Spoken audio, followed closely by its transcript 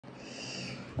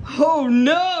Oh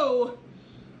no!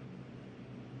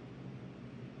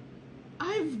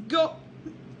 I've got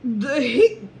the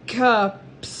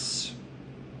hiccups.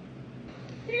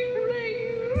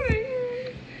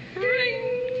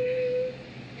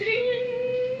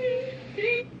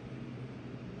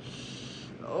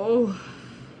 Oh.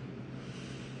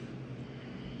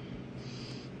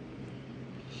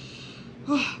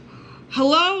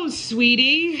 Hello,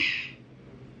 sweetie.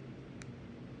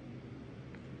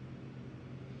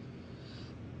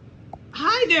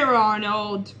 Hi there,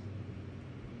 Arnold.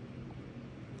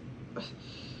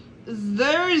 Is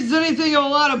there anything a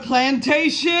lot of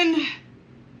plantation?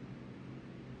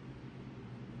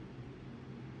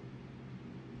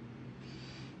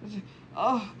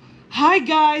 Oh, hi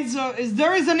guys. Is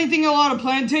there anything a lot of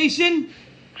plantation?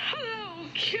 Hello,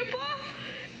 Kippa.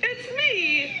 It's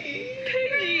me,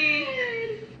 Piggy.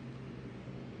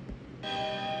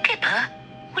 Kipper,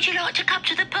 would you like to come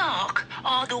to the park?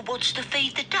 Arnold wants to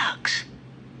feed the ducks.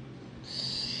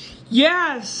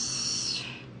 Yes.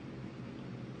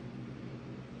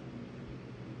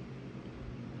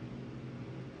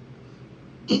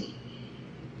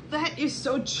 That is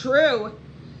so true.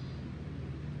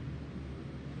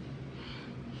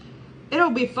 It'll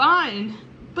be fine,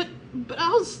 but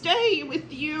I'll stay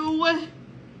with you.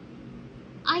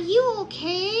 Are you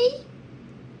okay?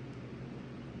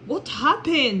 What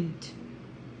happened?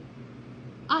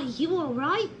 Are you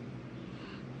alright?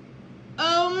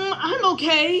 I'm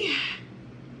okay.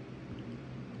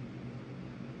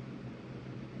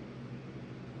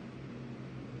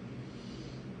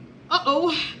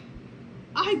 Uh-oh.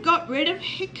 I got rid of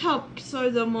Hiccup for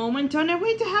the moment on our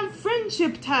way to have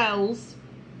friendship tales.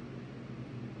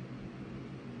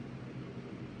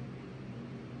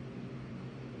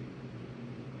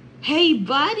 Hey,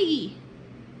 buddy.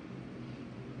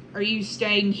 Are you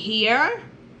staying here?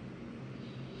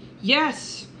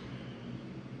 Yes.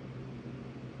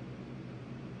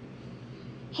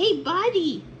 Hey,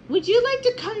 buddy. Would you like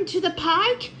to come to the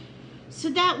park? So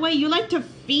that way you like to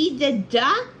feed the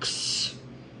ducks?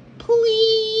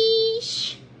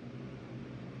 Please?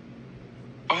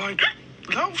 I'd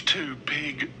love to,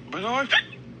 Pig, but I've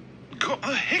got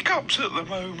the hiccups at the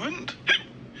moment.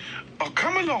 I'll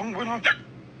come along when I've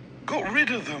got rid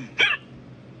of them.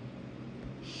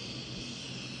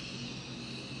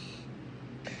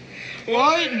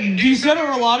 What? Do you set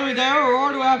a lottery there,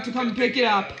 or do I have to come pick it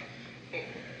up?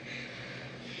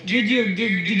 Did you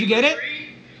get it?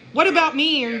 What about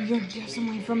me? Or you have some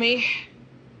way for me?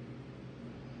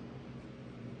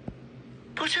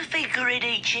 Put a finger in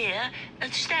each ear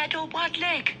and stand on one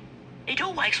leg. It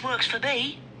always works for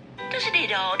me. Doesn't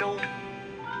it, Arnold?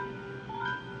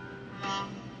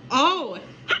 Oh.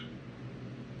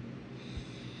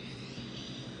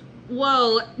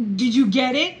 Well, did you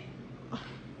get it?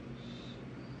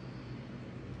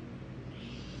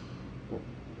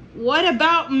 What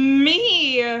about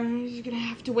me? You're gonna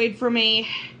have to wait for me.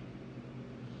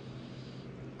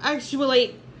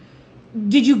 Actually,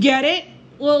 did you get it?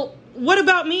 Well, what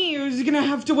about me? You're gonna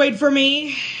have to wait for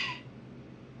me.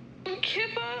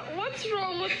 Kippa, what's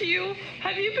wrong with you?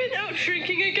 Have you been out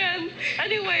drinking again?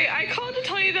 Anyway, I called to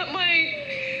tell you that my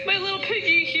little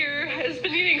piggy here has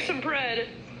been eating some bread.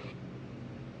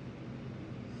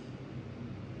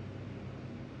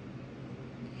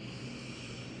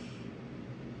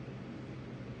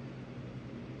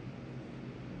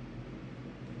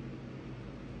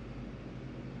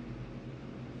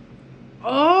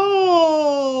 Oh.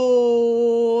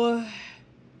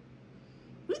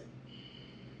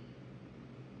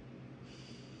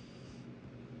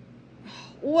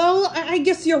 Well, I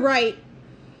guess you're right.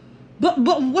 But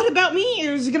what about me?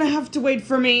 You're gonna have to wait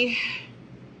for me.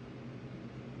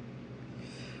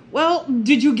 Well,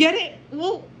 did you get it?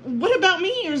 Well, what about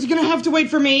me? You're gonna have to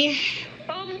wait for me.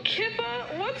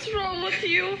 Kippa, what's wrong with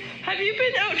you? Have you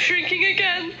been out drinking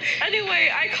again?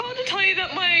 Anyway, I called to tell you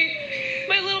that my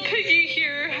little piggy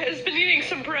here has been eating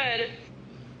some bread.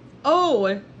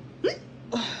 Oh.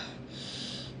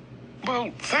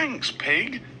 Well, thanks,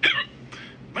 Pig.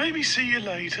 Maybe see you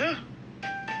later.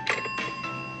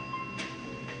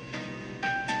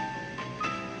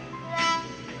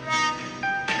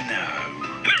 No.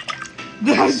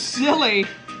 That's silly.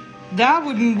 That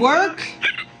wouldn't work.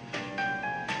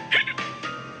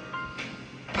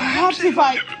 Perhaps if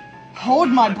I hold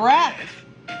my breath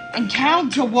and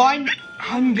count to 100.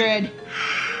 1,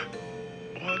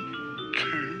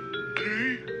 2,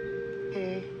 3,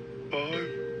 4, 5,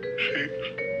 6,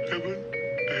 7,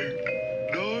 8,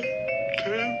 9,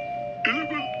 10,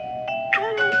 11,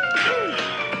 12.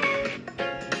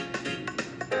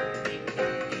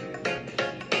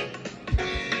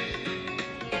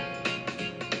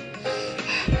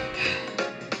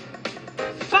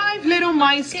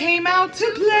 mice came out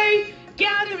to play,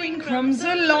 gathering crumbs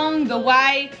along the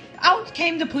way. Out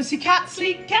came the pussycat,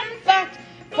 sleek and fat.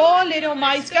 4 little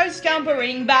mice go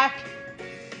scampering back.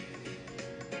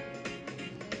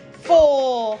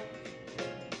 4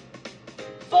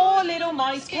 little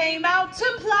mice came out to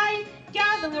play,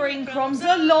 gathering crumbs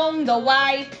along the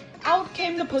way. Out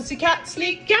came the pussycat,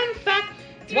 sleek and fat.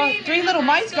 3 little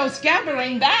mice go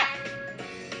scampering back.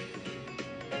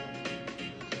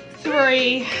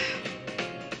 3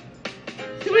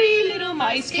 little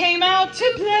mice came out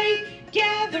to play,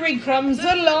 gathering crumbs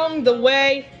along the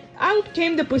way. Out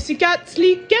came the pussycat,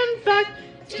 sleek and fat.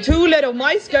 2 little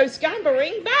mice go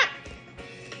scampering back.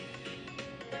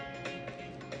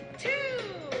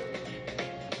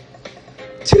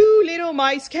 2 little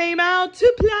mice came out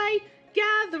to play,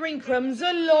 gathering crumbs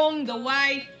along the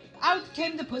way. Out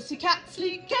came the pussycat,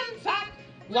 sleek and fat.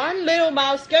 1 little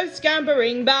mouse goes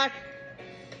scampering back.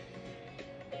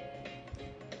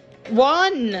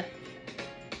 1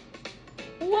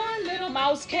 little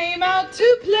mouse came out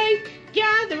to play,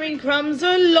 gathering crumbs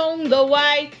along the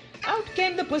way. Out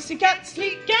came the pussycat,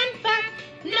 sleek and fat.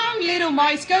 9 little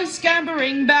mice go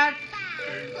scampering back.